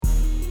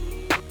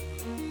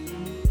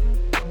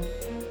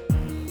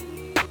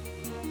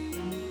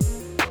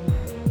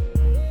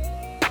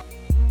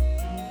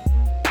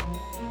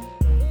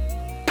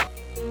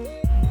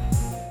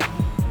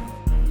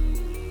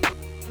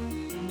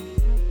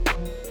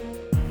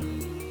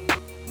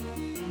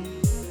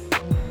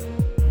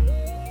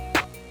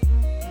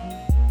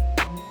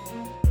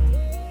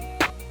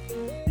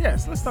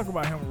Let's talk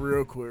about him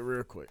real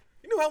quick.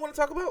 You know who I want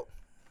to talk about?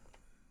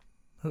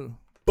 Who?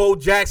 Bo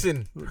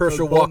Jackson,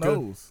 Herschel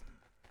Walker.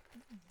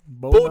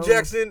 Bo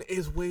Jackson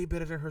is way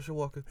better than Herschel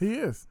Walker. He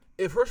is.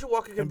 If Herschel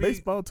Walker can in be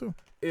baseball too.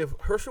 If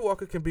Herschel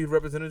Walker can be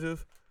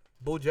representative,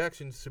 Bo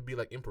Jackson should be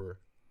like emperor.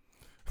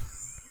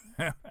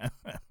 I'd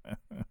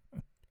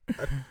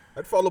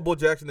follow Bo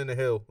Jackson in the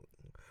hill.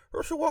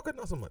 Herschel Walker,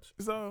 not so much.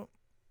 So,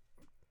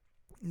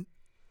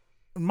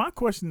 my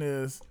question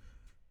is,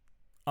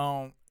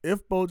 if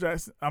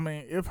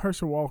if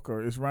Herschel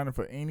Walker is running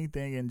for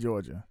anything in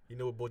Georgia, you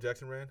know what Bo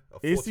Jackson ran? A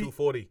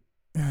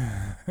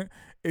 4.240.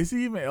 Is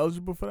he even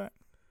eligible for that?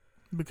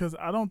 Because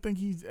I don't think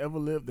he's ever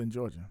lived in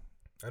Georgia.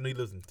 I know he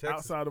lives in Texas.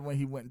 Outside of when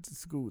he went to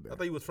school there. I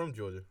thought he was from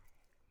Georgia.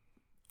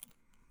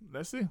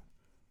 Let's see.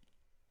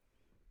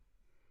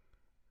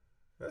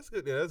 That's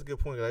good. Yeah, that's a good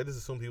point. I just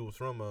assumed he was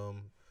from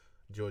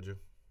Georgia.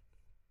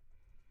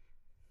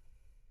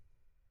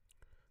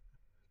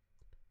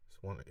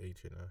 There's one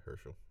H in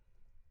Herschel.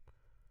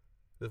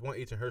 There's one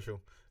H in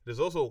Herschel. There's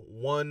also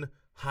one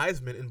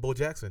Heisman in Bo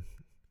Jackson.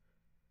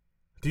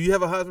 Do you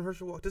have a Heisman,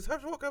 Herschel Walker? Does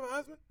Herschel Walker have a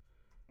Heisman?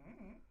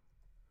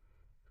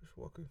 Herschel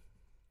Walker.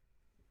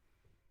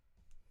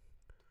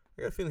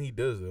 I got a feeling he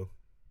does, though.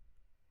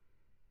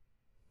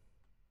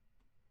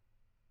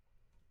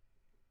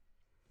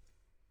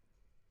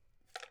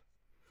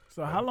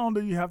 So how long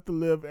do you have to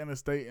live in a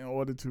state in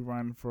order to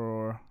run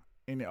for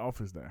any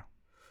office there?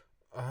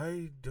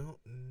 I don't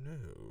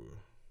know.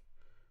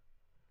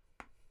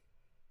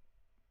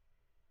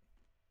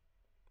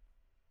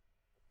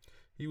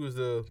 He was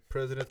the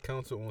president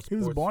council on sports. He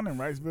was born in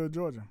Wrightsville,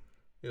 Georgia.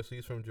 Yeah, so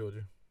he's from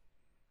Georgia.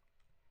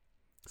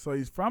 So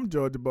he's from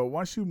Georgia, but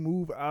once you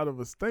move out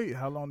of a state,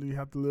 how long do you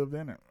have to live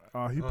in it?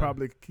 He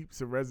probably keeps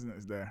a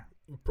residence there.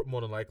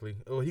 More than likely.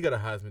 Oh, he got a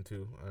Heisman,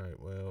 too. All right,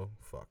 well,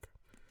 fuck.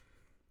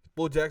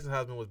 Bo Jackson's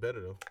Heisman was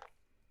better, though.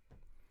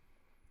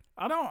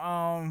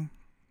 I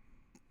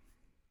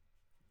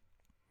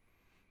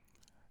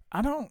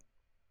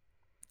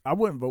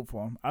wouldn't vote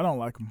for him. I don't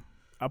like him.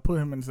 I put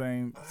him in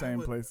the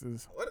same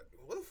places.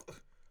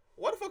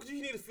 Why the fuck did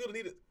you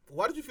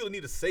why did you feel the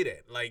need to say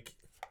that? Like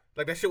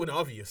that shit wasn't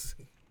obvious.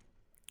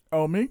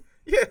 Oh, me?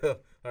 Yeah. All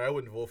right, I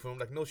wouldn't vote for him.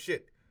 Like, no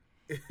shit.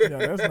 Yeah,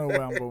 there's no way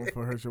I'm voting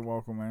for Herschel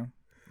Walker, man.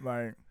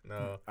 Like,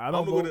 no. I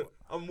don't vote.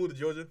 I'm going to move to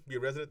Georgia, be a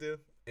resident there,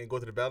 and go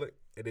to the ballot,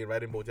 and then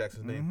write in Bo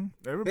Jackson's name.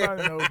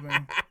 Everybody knows me.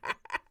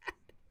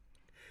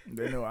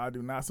 They know I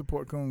do not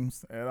support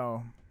Coons at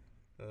all.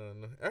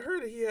 No. I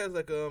heard that he has,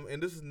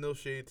 and this is no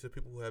shade to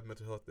people who have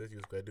mental health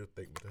issues, because I do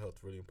think mental health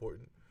is really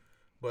important.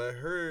 But I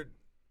heard,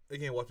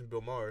 again, watching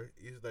Bill Maher,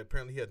 he's like,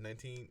 apparently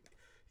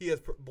he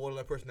has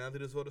borderline personality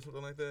disorder or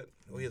something like that.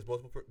 Or he has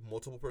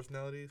multiple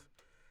personalities.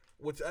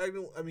 Which I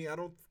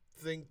don't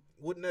think,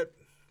 wouldn't that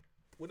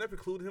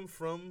preclude him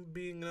from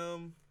being,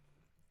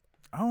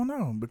 I don't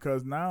know,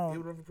 because now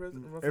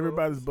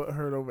everybody's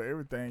butthurt over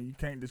everything. You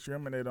can't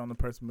discriminate on the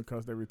person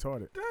because they're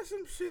retarded. That's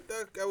some shit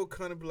that I would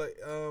kind of be like,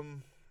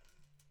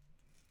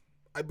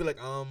 I'd be like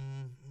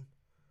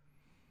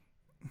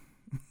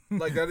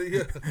that,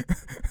 yeah.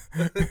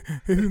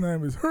 His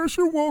name is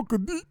Herschel Walker.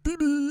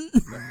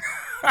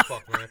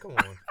 Fuck, man, come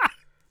on.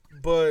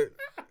 But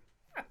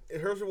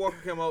if Herschel Walker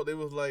came out, they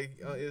was like,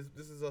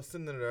 this is a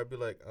senator. I'd be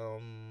like,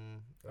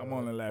 I'm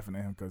only laughing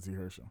at him because he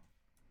Herschel.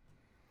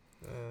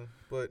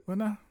 But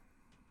no,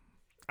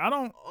 I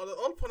don't.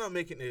 All the point I'm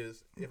making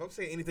is, if I'm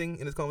saying anything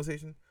in this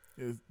conversation,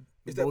 is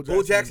that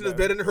Bo Jackson is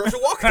better than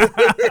Herschel Walker.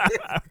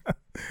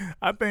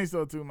 I think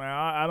so too, man.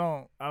 I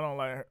don't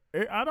like.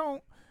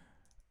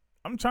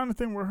 I'm trying to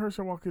think what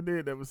Herschel Walker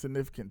did that was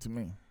significant to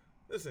me.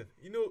 Listen,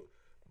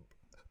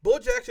 Bo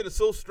Jackson is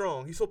so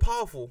strong. He's so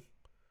powerful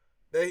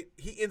that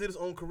he ended his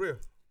own career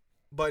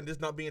by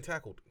just not being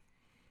tackled.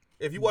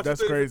 If you watch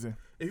that's crazy.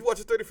 If you watch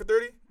a 30 for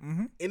 30,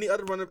 any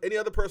other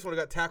person would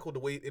have got tackled the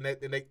way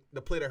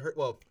the play that hurt.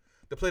 Well,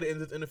 the play that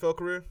ended his NFL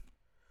career,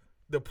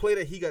 the play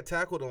that he got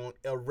tackled on,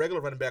 a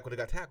regular running back would have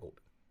got tackled.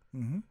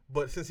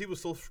 But since he was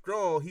so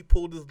strong, he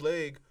pulled his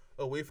leg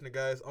away from the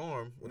guy's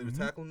arm when he was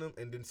tackling him,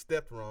 and then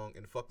stepped wrong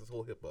and fucked his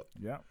whole hip up.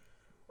 Yeah.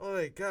 Oh,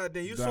 like, God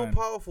damn, you're so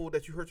powerful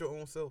that you hurt your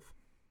own self.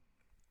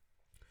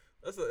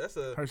 That's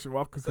a Herschel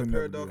Walker. That's a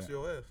paradox to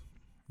your ass.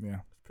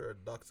 Yeah. It's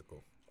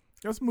paradoxical.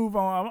 Let's move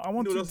on. I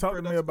want you to talk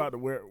to me about the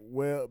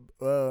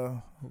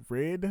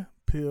red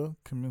pill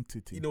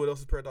community. You know what else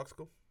is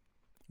paradoxical?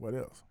 What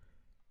else?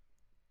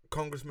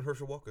 Congressman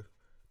Herschel Walker.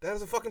 That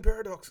is a fucking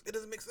paradox. It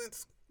doesn't make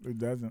sense. It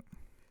doesn't.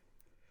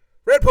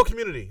 Red pill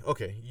community.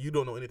 Okay, you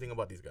don't know anything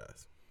about these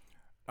guys.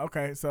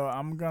 Okay, so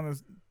I'm gonna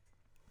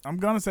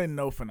say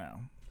no for now.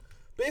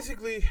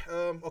 Basically,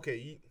 okay,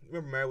 you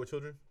remember Married with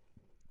Children?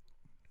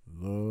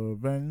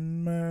 Love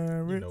and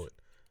marriage. You know it.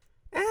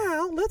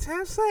 Al, let's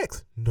have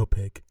sex. No,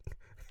 Peg.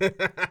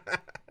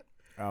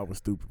 I was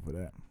stupid for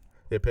that.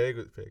 Yeah, Peg.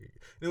 You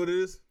know what it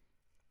is?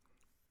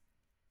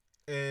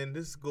 And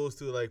this goes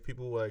to like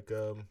people like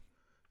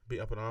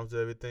be up in arms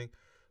and everything.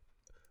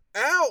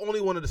 Al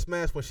only wanted to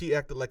smash when she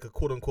acted like a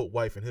quote unquote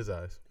wife in his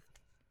eyes.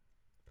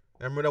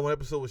 I remember that one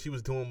episode where she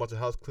was doing a bunch of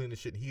house cleaning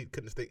shit. And he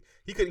couldn't stay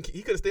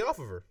off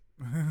of her.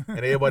 And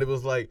everybody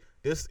was like,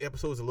 "This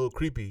episode is a little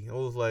creepy." I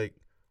was like,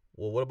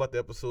 "Well, what about the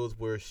episodes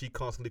where she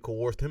constantly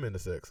coerced him into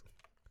sex?"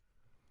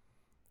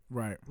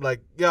 Right.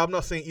 Like, yeah, I'm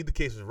not saying either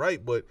case is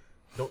right, but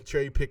don't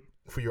cherry pick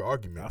for your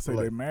argument. I say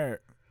like, they married.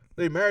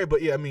 They married,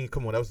 but yeah, I mean,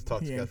 come on, that was a He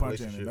toxic ain't ass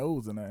punching in the relationship.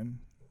 nose or nothing.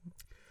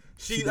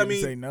 She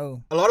didn't say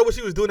no. a lot of what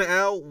she was doing to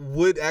Al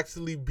would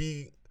actually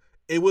be,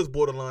 it was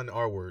borderline the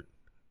R word.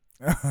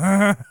 Like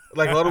a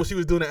lot of what she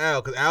was doing to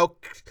Al, because Al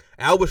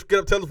would get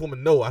up tell this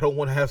woman, "No, I don't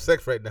want to have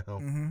sex right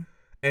now,"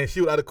 and she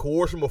would either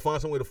coerce him or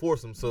find some way to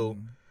force him. So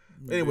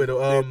anyway,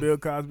 did Bill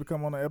Cosby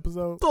come on the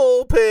episode?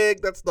 "Oh,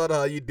 Peg, that's not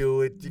how you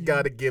do it. You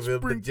gotta give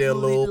him the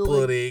Jello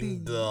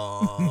pudding."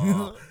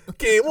 Duh.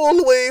 Came all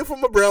the way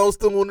from a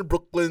brownstone in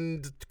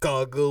Brooklyn to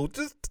Chicago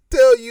just to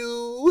tell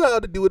you how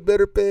to do it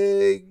better,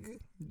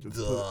 Peg.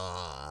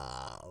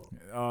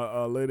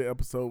 A later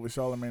episode with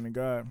Charlamagne and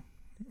God.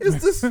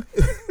 Is this who's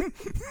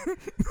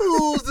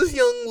this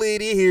young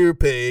lady here,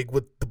 Peg,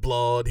 with the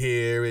blonde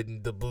hair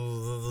and the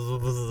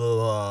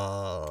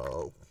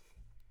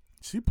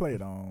She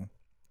played on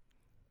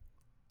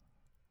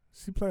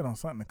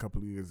something a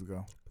couple of years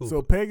ago. Who?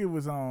 So Peggy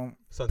was on.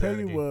 Sons of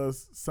Peggy Anarchy.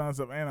 was Sons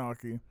of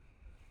Anarchy.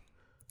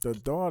 The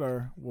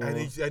daughter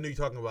was. I knew you're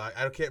talking about.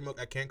 I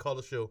can't call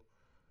the show.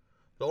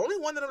 The only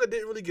one that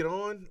didn't really get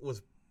on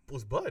was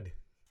Bud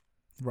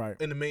Right.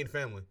 in the main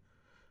family.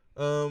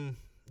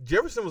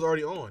 Jefferson was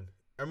already on.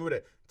 I remember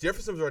that.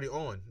 Jefferson was already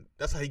on.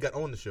 That's how he got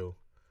on the show.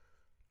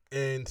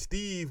 And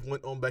Steve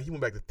went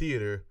back to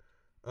theater.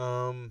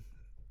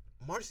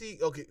 Marcy,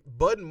 okay,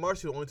 Bud and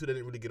Marcy were the only two that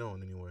didn't really get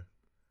on anywhere.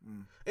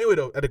 Anyway,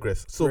 though, I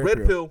digress. So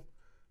Red Pill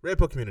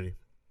community.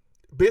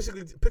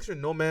 Basically, picture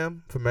No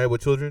Ma'am for Married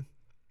with Children,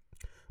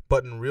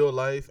 but in real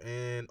life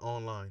and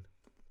online.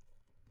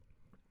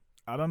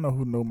 I don't know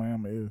who No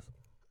Ma'am is.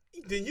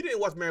 Then you didn't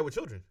watch Married with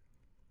Children.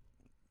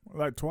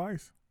 Like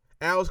twice.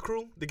 Al's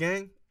crew, the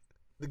gang,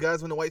 the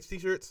guys in the white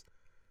t-shirts,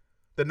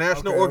 the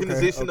National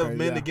Organization of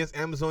Men Against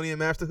Amazonian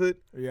Masterhood.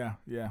 Yeah.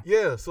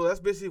 Yeah, so that's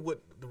basically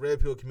what the Red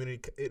Pill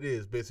community it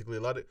is. Basically,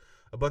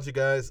 a bunch of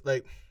guys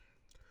like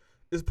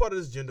it's part of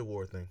this gender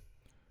war thing.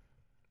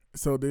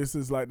 So this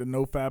is like the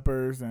no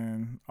fappers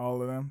and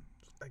all of them.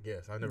 I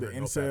guess I never the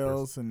heard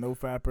incels and no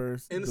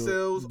fappers.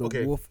 Incels, the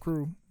okay. Wolf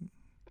crew.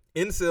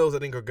 Incels, I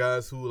think, are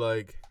guys who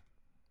like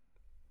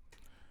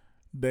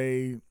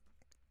they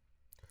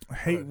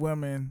hate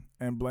women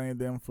and blame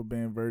them for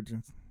being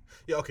virgins.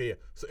 Yeah, okay, yeah.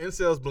 So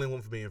incels blame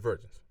women for being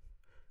virgins.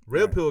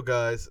 Red Pill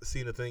guys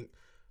seem to think,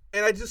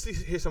 and I just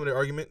hear some of their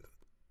argument,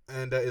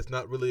 and that it's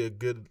not really a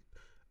good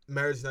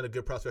marriage is not a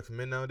good prospect for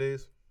men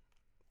nowadays.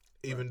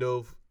 Even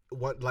though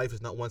life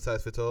is not one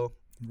size fits all.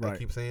 Right. I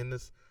keep saying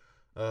this.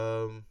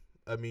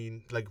 I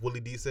mean, like Willie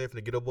D said from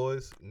the Ghetto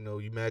Boys,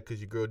 you mad because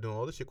your girl doing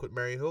all this shit, quit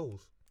marrying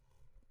hoes.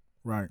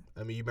 Right.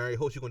 I mean, you marry a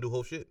hoe, she gonna do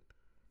whole shit.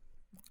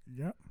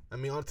 Yep. I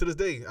mean, to this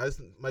day,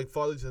 my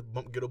father used to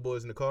bump Ghetto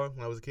Boys in the car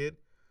when I was a kid.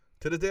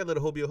 To this day, I let a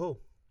hoe be a hoe.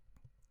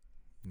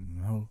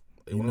 No.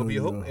 They want to be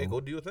a hoe? Hey, go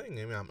do your thing.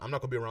 I mean, I'm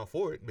not gonna be around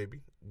for it, maybe,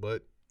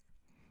 but.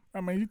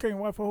 I mean, you can't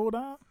wife a hoe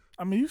down.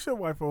 I mean, you should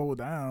wife a hoe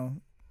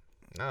down.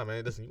 Nah,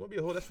 man, listen, you want to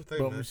be a hoe, that's your thing,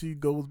 but man. when she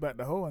goes back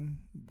to hoeing,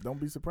 don't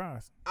be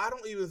surprised. I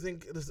don't even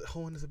think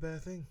hoeing is a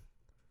bad thing.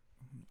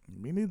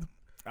 Me neither.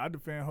 I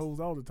defend hoes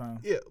all the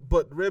time. Yeah,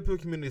 but the Red Pill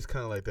community is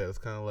kind of like that. It's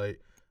kind of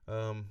like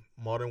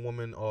modern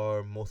women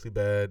are mostly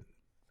bad.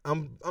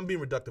 I'm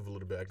being reductive a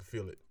little bit. I can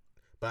feel it.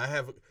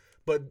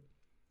 But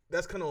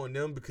that's kind of on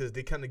them because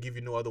they kind of give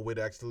you no other way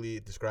to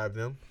actually describe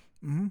them.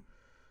 Mm-hmm.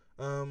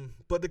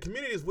 But the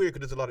community is weird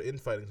because there's a lot of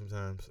infighting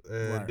sometimes.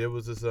 And there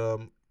was this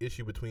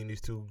issue between these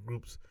two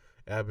groups,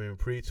 Abby and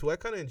Preach, who I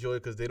kind of enjoy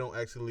because they don't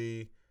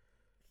fully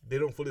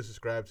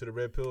subscribe to the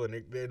Red Pill, and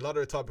a lot of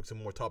their topics are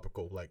more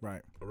topical, like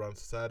around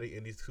society.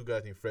 And these two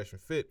guys named Fresh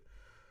and Fit,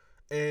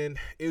 and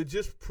it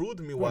just proved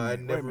to me why I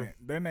never. Wait a minute.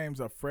 Their names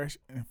are Fresh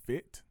and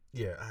Fit.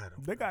 Yeah, I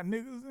don't. They got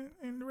niggas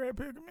in the Red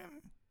Pill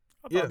community.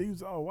 I thought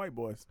these were all white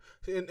boys.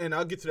 And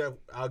I'll get to that.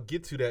 I'll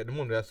get to that in a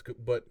moment. That's good,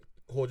 but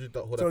hold your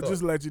thought. So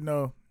just to let you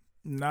know,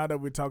 now that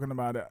we're talking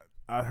about it,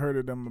 I heard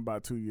of them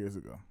about 2 years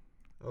ago.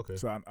 Okay.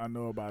 So I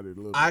know about it a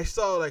little bit. I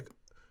saw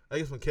I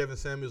guess when Kevin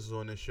Samuels was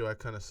on this show, I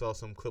kind of saw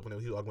some clip when he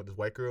was talking about this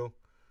white girl,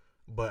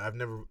 but I didn't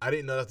know I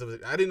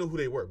didn't know who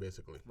they were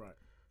basically. Right.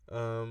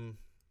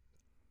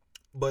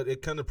 But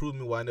it kind of proved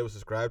me why I never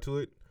subscribed to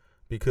it,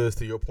 because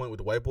to your point with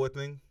the white boy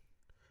thing,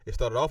 it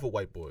started off with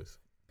white boys,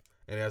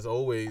 and as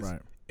always,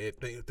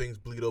 things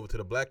bleed over to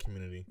the black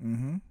community.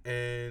 Mm-hmm.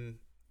 And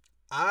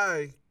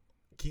I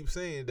keep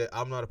saying that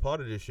I'm not a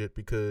part of this shit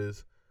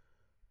because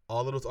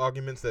all of those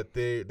arguments that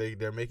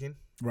they're making.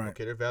 Right.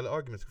 Okay, they're valid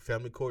arguments.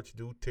 Family courts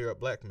do tear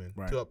up black men,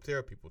 tear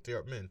up people, tear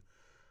up men.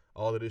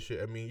 All of this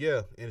shit. I mean,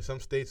 yeah, in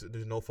some states,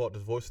 there's no fault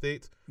divorce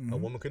states. Mm-hmm. A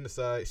woman can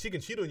decide. She can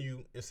cheat on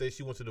you and say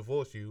she wants to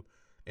divorce you,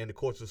 and the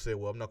courts will say,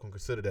 well, I'm not going to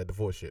consider that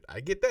divorce shit. I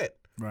get that.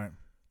 Right.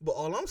 But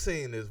all I'm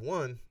saying is,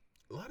 one,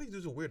 a lot of these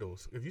dudes are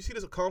weirdos. If you see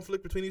there's a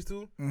conflict between these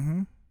two,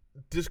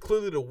 there's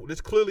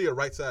clearly a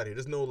right side here.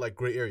 There's no,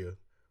 gray area.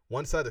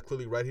 One side is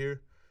clearly right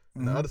here,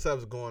 and the other side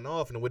was going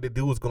off, and the way they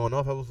do was going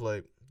off, I was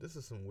like, this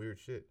is some weird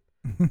shit.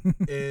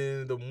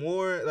 And the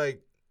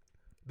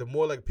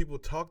more like people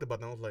talked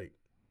about it, I was like,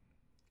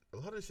 a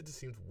lot of this shit just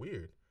seems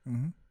weird.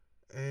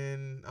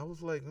 And I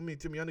was like,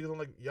 Timmy, y'all niggas don't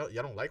like y'all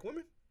don't like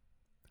women?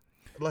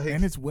 Like,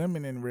 and it's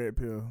women in red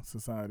pill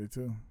society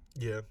too.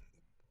 Yeah,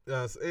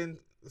 and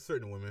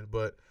certain women,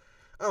 but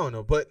I don't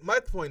know. But my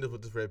point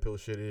with this red pill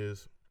shit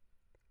is,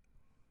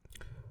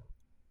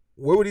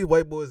 where were these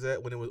white boys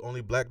at when it was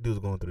only black dudes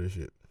going through this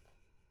shit?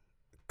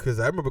 Because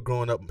I remember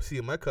growing up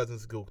seeing my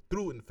cousins go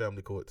through it in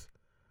family courts.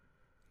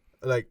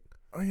 Like,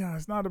 oh yeah,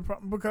 it's not a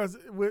problem because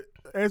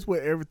as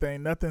with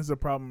everything, nothing's a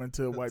problem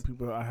until white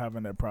people are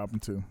having that problem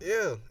too.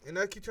 Yeah, and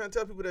I keep trying to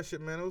tell people that shit,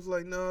 man. I was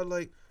like, no,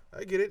 like,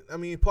 I get it. I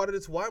mean, part of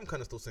it's why I'm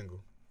kind of still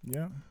single.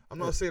 Yeah. I'm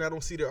not saying I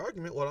don't see their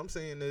argument. What I'm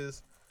saying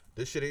is,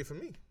 this shit ain't for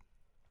me.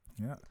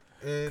 Yeah.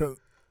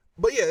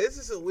 But yeah,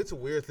 it's a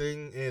weird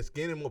thing, and it's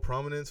gaining more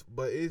prominence.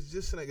 But it's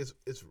just like it's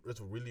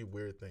a really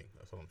weird thing.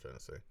 That's what I'm trying to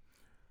say.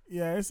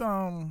 Yeah, it's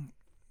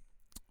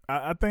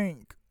I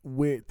think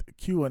with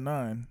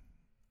QAnon,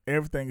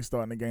 everything is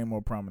starting to gain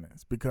more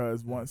prominence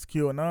because once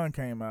QAnon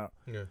came out,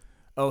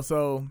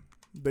 so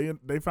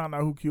they found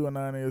out who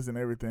QAnon is and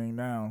everything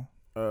now.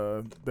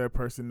 That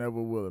person never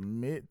will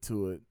admit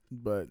to it,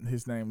 but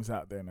his name is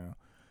out there now.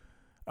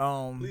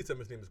 Please tell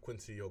me his name is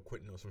Quincy or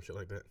Quentin or some shit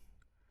like that.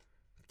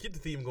 Keep the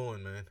theme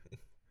going, man.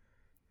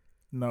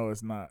 No,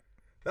 it's not.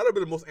 That'll be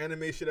the most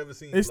anime shit I've ever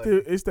seen. It's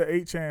the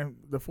 8chan,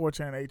 the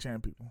 4chan,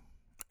 8chan people,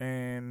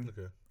 and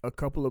a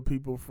couple of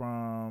people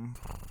from.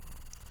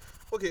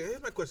 Okay,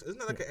 here's my question: Isn't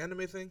that like an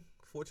anime thing?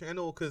 4chan, I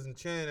know, because in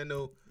Chan, I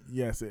know.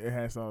 Yes, it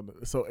has all.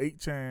 So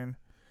 8chan,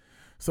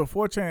 so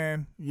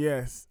 4chan,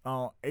 yes.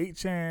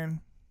 8chan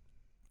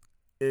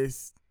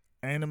is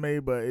anime,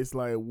 but it's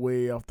like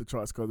way off the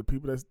charts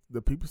because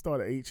the people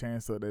started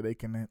 8chan so that they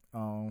can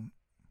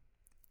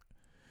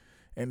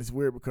and it's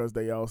weird because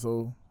they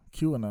also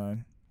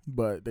QAnon,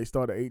 but they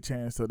started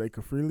 8chan so they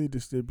could freely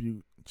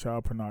distribute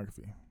child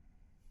pornography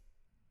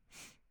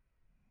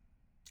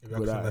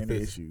without any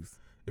issues.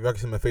 If y'all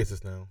can see my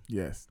faces now.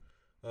 Yes.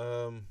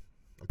 I'm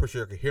pretty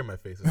sure I can hear my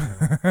faces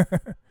now.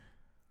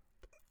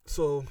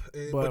 So,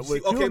 but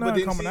with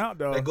QAnon coming out,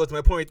 though, that goes to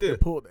my point there. They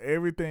pulled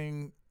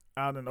everything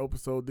out in open.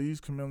 So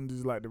these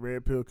communities, like the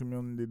Red Pill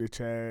community, the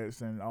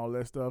Chads, and all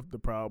that stuff, the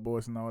Proud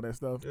Boys and all that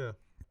stuff,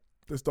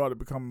 they started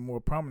becoming more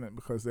prominent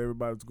because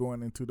everybody's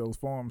going into those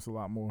forums a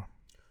lot more.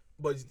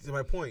 But to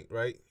my point,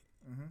 right?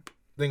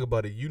 Think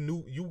about it.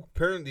 You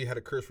apparently had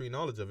a cursory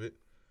knowledge of it,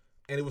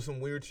 and it was some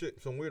weird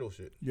shit, some weirdo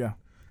shit. Yeah.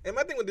 And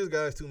my thing with these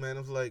guys too, man,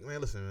 I was like,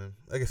 man, listen, man.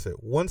 Like I said,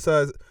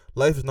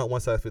 life is not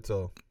one size fits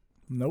all.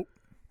 Nope.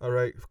 All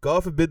right.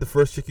 God forbid the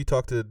first chick you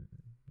talk to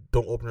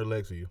don't open her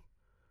legs for you.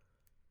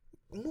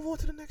 Move on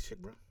to the next chick,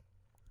 bro.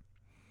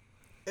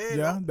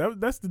 And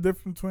that's the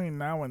difference between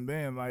now and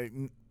then. Like,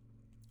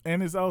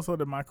 and it's also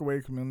the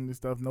microwave community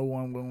stuff. No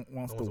one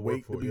wants to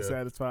wait to be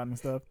satisfied and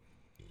stuff.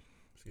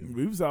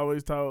 We was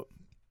always taught.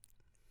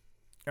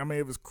 I mean,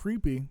 it was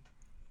creepy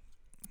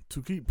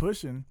to keep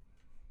pushing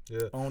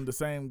on the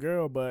same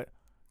girl, but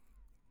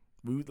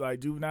we, like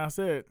Juvenile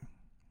said,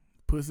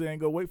 pussy ain't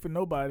gonna wait for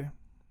nobody.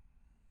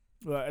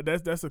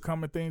 That's a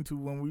common thing too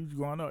when we was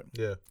growing up.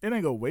 Yeah, it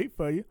ain't gonna wait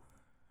for you.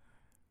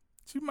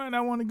 She might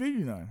not want to give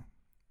you none.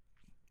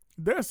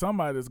 There's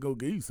somebody that's gonna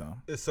give you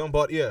some. It's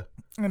somebody, yeah.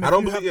 And I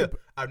don't believe,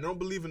 I don't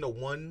believe in the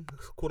one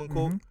quote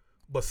unquote,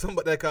 but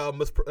somebody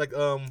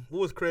what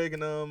was Craig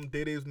and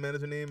Day Day's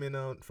manager name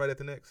in Friday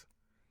the Next?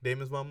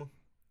 Damon's mama.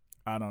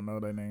 I don't know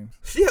their names.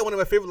 She had one of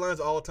my favorite lines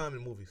of all time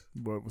in movies.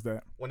 What was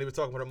that? When they were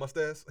talking about her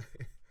mustache,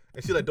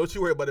 and she's like, "Don't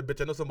you worry about it, bitch.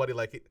 I know somebody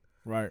like it."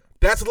 Right.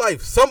 That's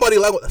life. Somebody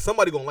gonna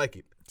like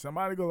it.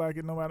 Somebody gonna like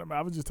it no matter.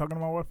 I was just talking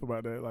to my wife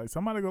about that. Like,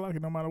 somebody gonna like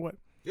it no matter what.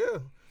 Yeah.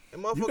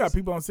 And you got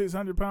people on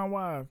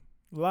 600-pound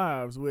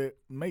lives with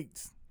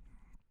mates.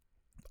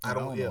 I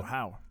don't know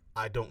how.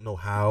 I don't know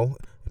how.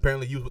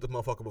 Apparently, you was with the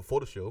motherfucker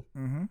before the show.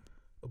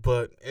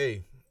 But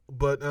hey,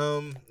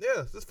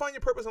 yeah, just find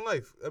your purpose in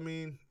life. I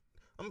mean,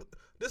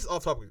 this is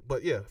off topic,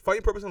 but yeah, find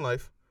your purpose in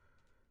life.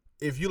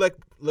 If you like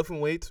lifting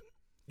weights,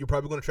 you're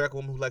probably going to attract a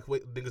woman who likes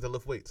niggas that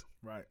lift weights.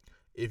 Right.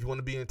 If you want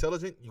to be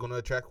intelligent, you're going to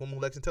attract a woman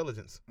who likes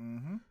intelligence.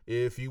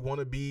 If you want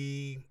to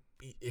be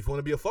a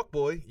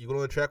fuckboy, you're going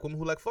to attract women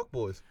who like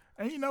fuckboys.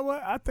 And you know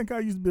what? I think I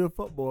used to be a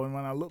fuckboy, and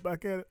when I look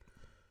back at it,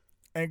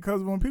 and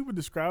because when people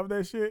describe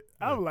that shit,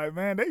 I was like,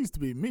 man, that used to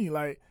be me.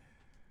 Like,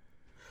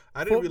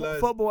 I didn't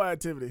realize fuckboy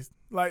activities.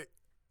 Like,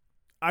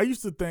 I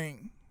used to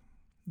think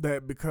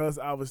that because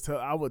I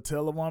would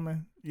tell a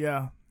woman,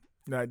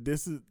 like,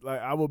 this is, like,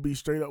 I would be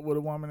straight up with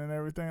a woman and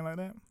everything like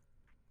that.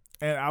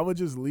 And I would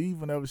just leave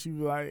whenever she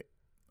was like,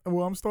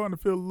 well, I'm starting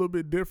to feel a little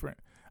bit different.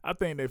 I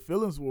think their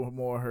feelings were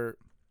more hurt,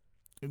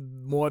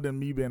 more than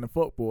me being a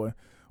fuckboy.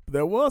 But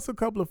there was a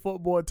couple of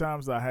fuckboy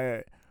times I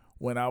had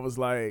when I was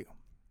like,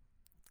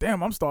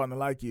 damn, I'm starting to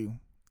like you.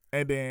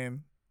 And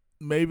then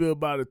maybe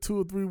about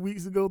 2 or 3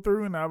 weeks to go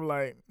through, and I was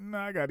like,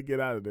 nah, I got to get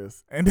out of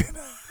this. And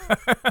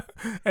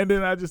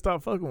then I just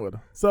stopped fucking with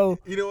her. So,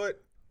 you know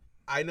what?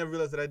 I never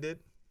realized that I did.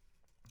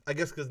 I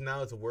guess because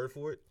now it's a word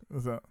for it.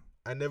 What's up?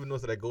 I never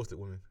noticed that I ghosted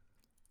women.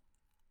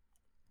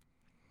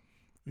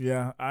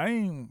 Yeah, I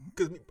ain't.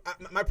 Because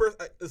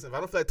listen, if I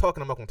don't feel like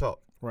talking, I'm not gonna talk.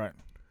 Right.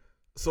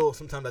 So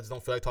sometimes I just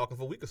don't feel like talking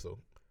for a week or so.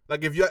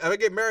 Like if I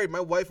get married,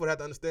 my wife would have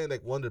to understand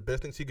like one of the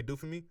best things she could do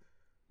for me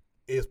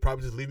is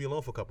probably just leave me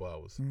alone for a couple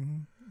hours. Mm-hmm.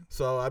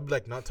 So I'd be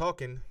like not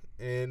talking,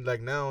 and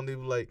like now they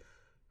be like,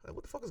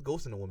 what the fuck is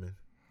ghosting a woman?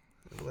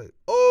 I'm like,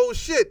 oh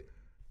shit,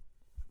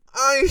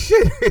 I ain't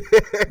shit.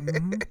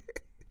 Mm-hmm.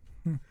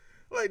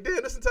 Like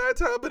damn, this entire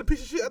time I've been a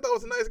piece of shit. I thought I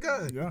was a nice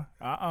guy. Yeah.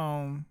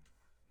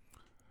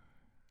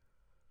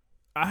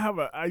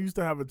 I used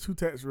to have a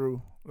 2-text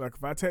rule. Like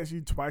if I text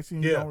you twice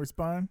and you don't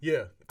respond,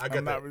 Yeah, I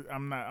get that.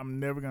 I'm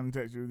never gonna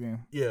text you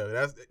again. Yeah,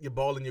 that's you're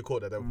balling your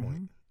court at that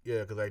point.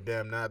 Yeah, because like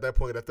damn, now at that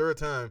point, the third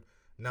time,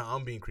 now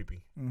I'm being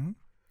creepy. Mm-hmm.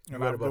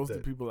 And I've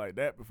ghosted people like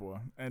that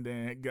before, and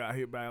then got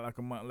hit back like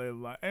a month later.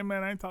 Like, hey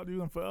man, I ain't talked to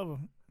you in forever.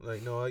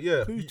 Like no,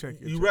 yeah, Please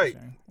check your you text right.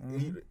 chain.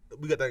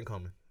 We got that in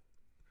common.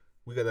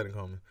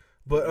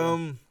 But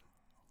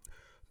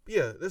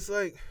yeah, it's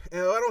like,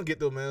 and I don't get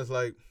though, man. It's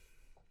like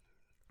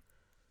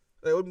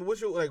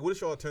what's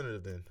your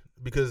alternative then?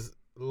 Because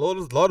a lot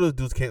of those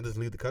dudes can't just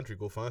leave the country,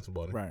 go find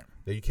somebody. Right.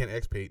 That you can't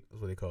expat.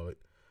 That's what they call it.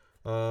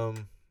 I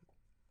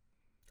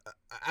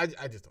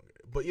just don't get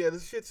it. But yeah,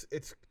 this shit's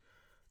it's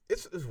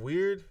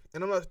weird,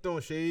 and I'm not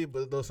throwing shade,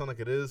 but it does sound like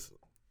it is.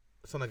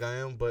 It sound like I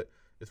am, but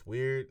it's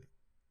weird.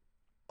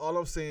 All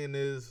I'm saying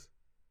is,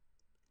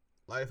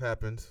 life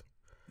happens.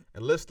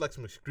 Unless like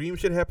some extreme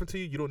shit happened to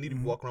you, you don't need to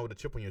walk around with a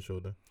chip on your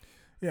shoulder.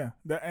 Yeah,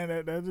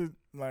 that just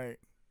like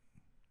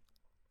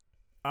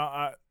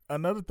I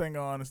another thing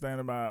I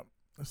understand about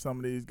some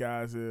of these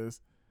guys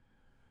is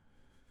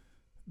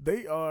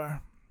they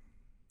are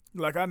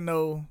like, I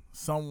know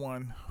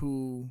someone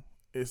who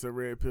is a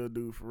red pill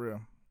dude for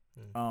real.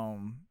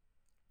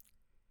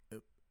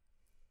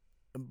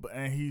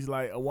 And he's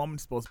like, a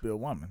woman's supposed to be a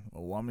woman.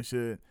 A woman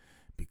should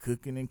be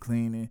cooking and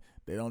cleaning.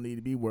 They don't need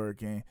to be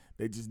working.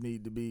 They just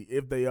need to be,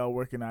 if they are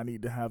working, I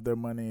need to have their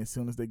money as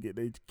soon as they get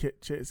their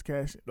checks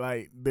cash.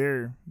 Like,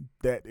 they're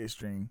that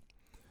extreme.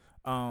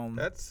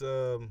 That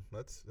sounds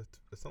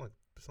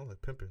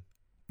like pimping.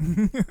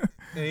 And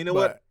you know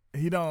what?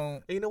 He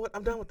don't. And you know what?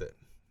 I'm done with that.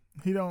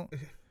 He don't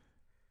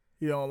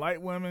like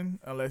women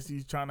unless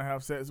he's trying to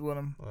have sex with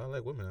them. Well, I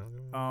like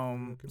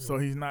women. So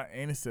he's not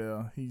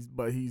incel. He's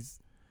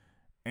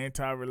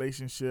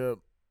anti-relationship,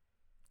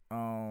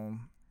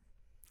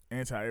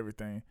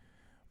 anti-everything.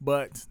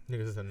 But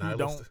niggas is a he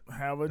nihilist. don't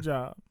have a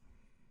job.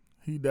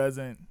 He lives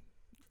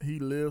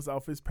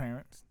off his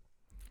parents.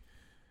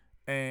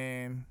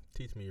 And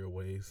teach me your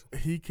ways.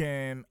 He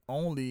can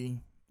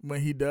only,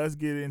 when he does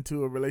get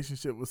into a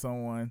relationship with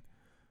someone,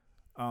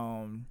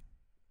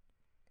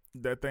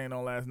 that thing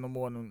don't last no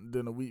more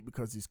than a week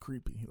because he's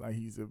creepy. Like,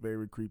 he's a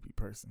very creepy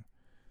person.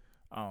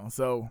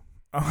 So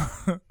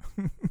that's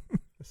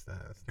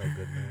not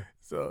good, man.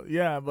 So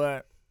yeah,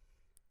 but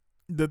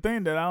the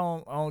thing that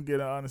I don't get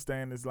to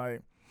understand is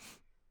like,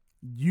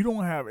 you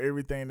don't have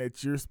everything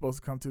that you're supposed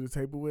to come to the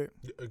table with.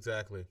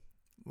 Exactly.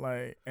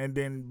 Like,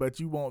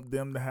 but you want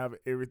them to have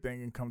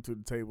everything and come to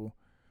the table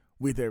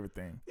with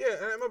everything. Yeah,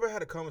 and I remember I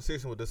had a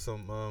conversation with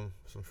some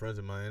friends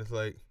of mine. It's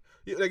like,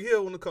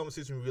 when the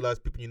conversation you realize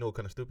people you know are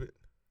kind of stupid.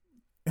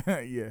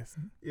 Yes.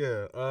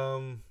 Yeah.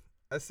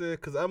 I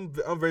said, because I'm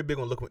very big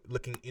on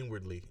looking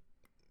inwardly,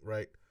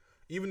 right?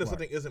 Even if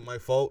something isn't my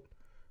fault,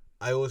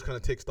 I always kind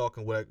of take stock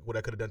in what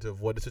I could have done to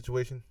avoid the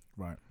situation.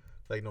 Right.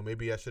 Like,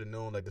 maybe I should have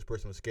known, like, this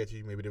person was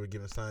sketchy. Maybe they were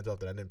giving signs off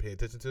that I didn't pay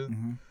attention to.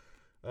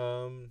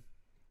 Mm-hmm.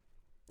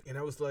 And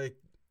I was like,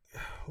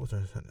 what was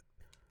I saying?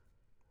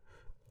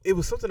 It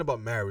was something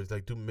about marriage.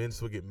 Like, do men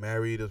still get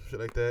married or shit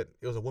like that?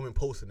 It was a woman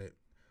posting it.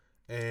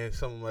 And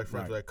some of my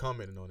friends were, like,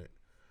 commenting on it.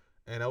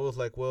 And I was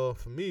like, well,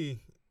 for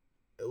me,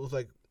 it was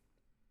like,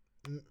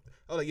 I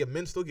was like, yeah,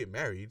 men still get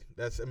married.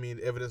 That's,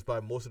 evidenced by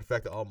most of the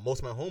fact that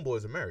most of my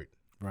homeboys are married.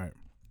 Right.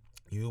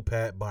 You,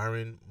 Pat,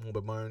 Byron,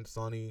 homeboy Byron,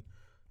 Sonny.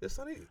 Is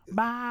Sonny?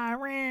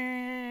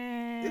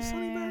 Byron. Is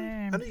Sonny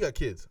married? I know you got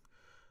kids.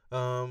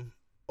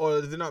 Or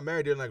they're not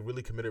married, they're in, like,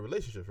 really committed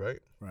relationships, right?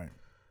 Right.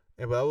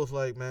 But I was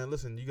like, man,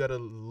 listen, you got to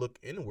look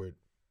inward.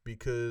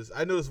 Because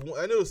I noticed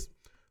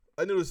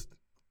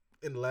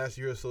in the last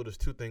year or so, there's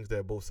two things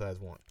that both sides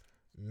want.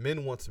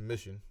 Men want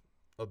submission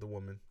of the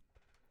woman.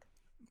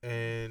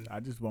 And I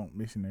just want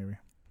missionary.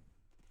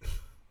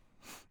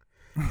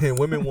 And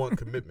women want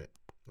commitment,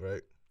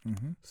 right?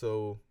 Mm-hmm.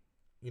 So,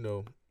 you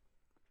got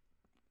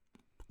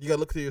to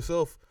look to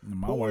yourself.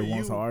 My wife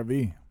wants an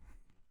RV.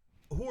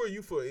 Who are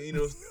you for,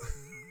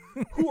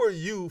 who are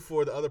you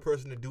for the other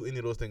person to do any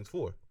of those things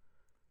for?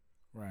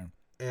 Right.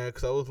 And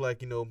because I was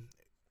like,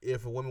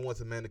 if a woman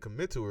wants a man to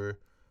commit to her,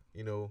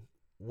 who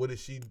is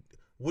she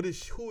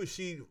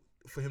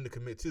for him to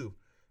commit to?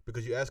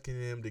 Because you're asking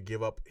him to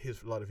give up a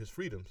lot of his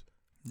freedoms.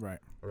 Right.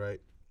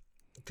 Right.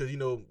 Because,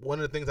 one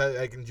of the things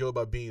I enjoy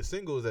about being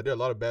single is that there are a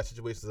lot of bad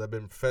situations I've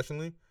been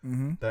professionally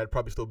that I'd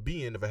probably still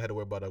be in if I had to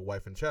worry about a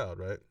wife and child,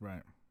 right?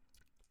 Right.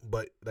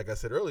 But like I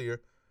said earlier,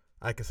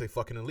 I can say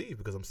fucking and leave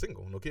because I'm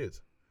single, no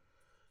kids.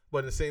 But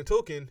in the same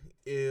token,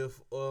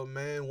 if a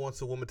man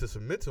wants a woman to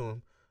submit to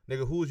him,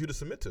 nigga, who is you to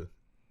submit to?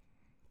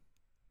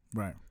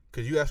 Right.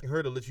 Because you asking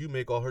her to let you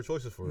make all her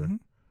choices for her.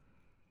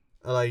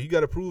 Mm-hmm. Like, you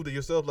got to prove to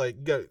yourself, like,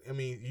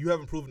 you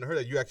haven't proven to her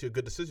that you're actually a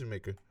good decision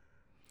maker.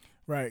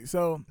 Right.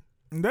 So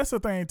that's the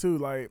thing too.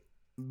 Like,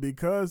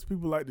 because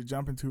people like to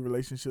jump into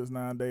relationships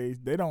nowadays,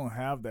 they don't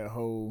have that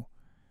whole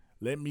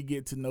 "let me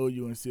get to know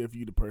you and see if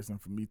you the person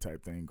for me"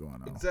 type thing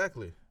going on.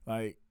 Exactly.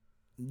 Like,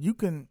 you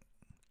can,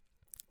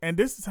 and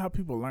this is how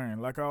people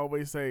learn. Like I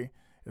always say,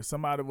 if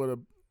somebody would have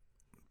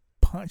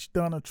punched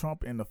Donald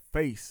Trump in the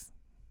face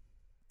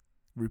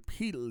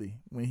repeatedly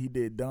when he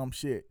did dumb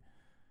shit,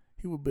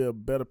 he would be a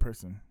better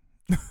person.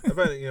 I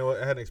had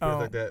an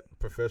experience like that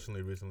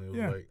professionally recently. It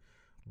was like,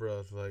 bro,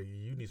 it's like,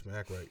 you need some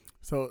act right.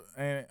 So,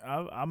 and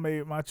I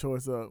made my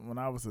choice up when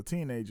I was a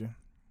teenager.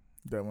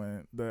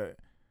 That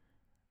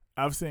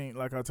I've seen,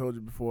 like I told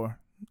you before,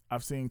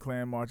 I've seen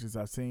Klan marches.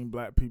 I've seen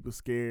black people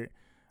scared.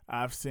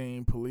 I've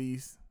seen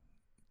police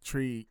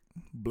treat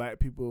black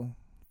people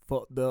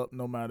fucked up,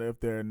 no matter if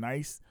they're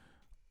nice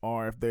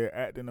or if they're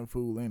acting a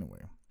fool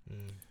anyway.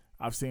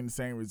 I've seen the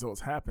same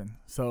results happen.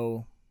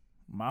 So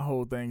my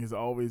whole thing has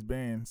always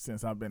been,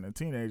 since I've been a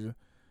teenager,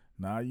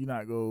 nah, you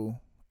not go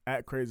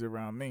act crazy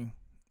around me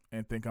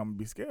and think I'm gonna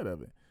be scared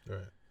of it.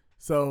 Right.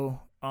 So,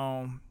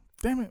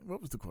 damn it, what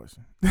was the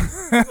question?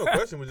 The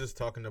question was just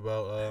talking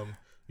about,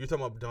 you're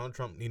talking about Donald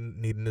Trump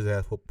needing his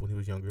ass whooped when he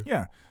was younger.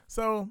 Yeah.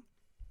 So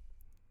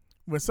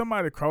when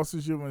somebody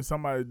crosses you, when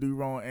somebody do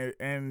wrong,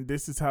 and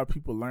this is how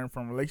people learn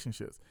from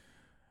relationships.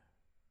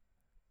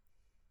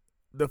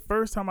 The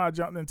first time I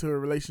jumped into a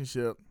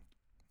relationship,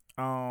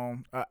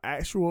 an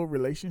actual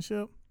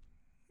relationship,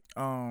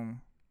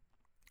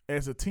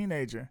 as a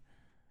teenager,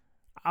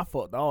 I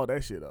fucked all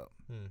that shit up.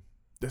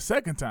 The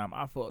second time,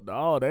 I fucked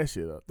all that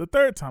shit up. The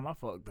third time, I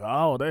fucked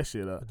all that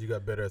shit up. But you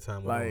got better at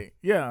time. Like,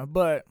 yeah,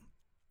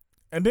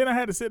 and then I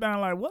had to sit down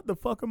like, what the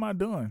fuck am I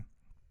doing?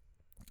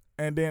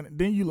 And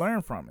then you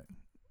learn from it.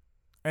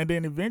 And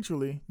then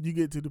eventually you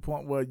get to the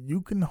point where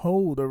you can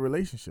hold a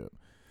relationship.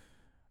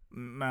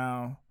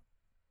 Now,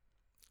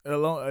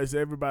 as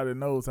everybody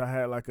knows, I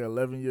had like an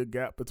 11-year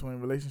gap between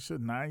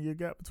relationships, 9-year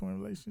gap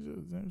between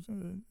relationships,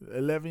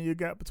 11-year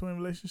gap between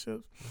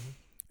relationships. Mm-hmm.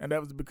 And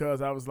that was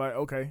because I was like,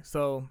 okay,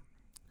 so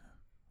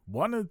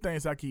one of the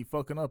things I keep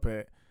fucking up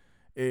at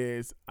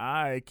is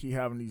I keep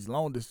having these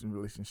long distance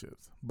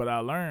relationships. But I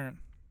learned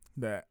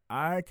that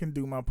I can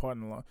do my part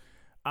in the long.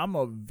 I'm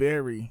a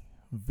very,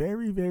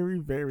 very, very,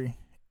 very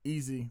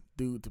easy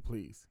dude to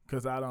please.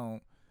 Because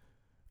I'm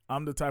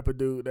the type of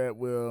dude that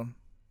will,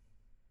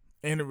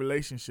 in a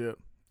relationship,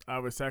 I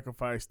would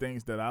sacrifice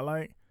things that I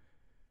like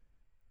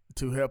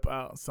to help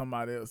out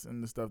somebody else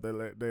in the stuff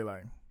that they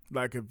like.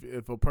 Like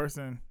if a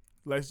person,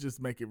 let's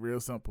just make it real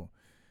simple.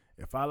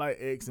 If I like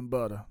eggs and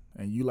butter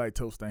and you like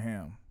toast and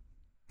ham,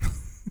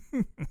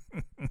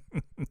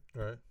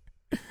 right?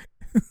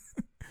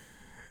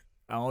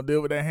 I don't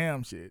deal with that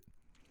ham shit.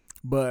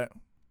 But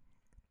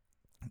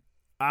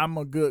I'm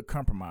a good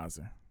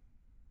compromiser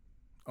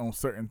on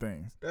certain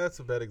things. That's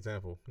a bad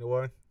example. You know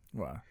why?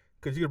 Why?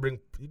 Because you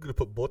could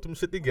put both of them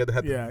shit together,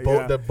 have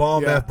that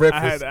bomb ass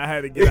breakfast. I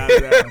had to get out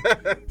of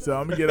that one. So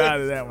I'm gonna get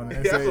out of that one.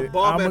 And say,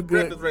 I'm a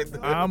good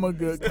I'm a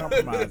good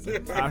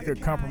compromiser. I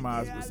could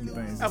compromise with some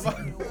things.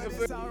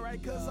 It's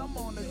alright 'cause I'm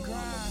on the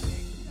grind.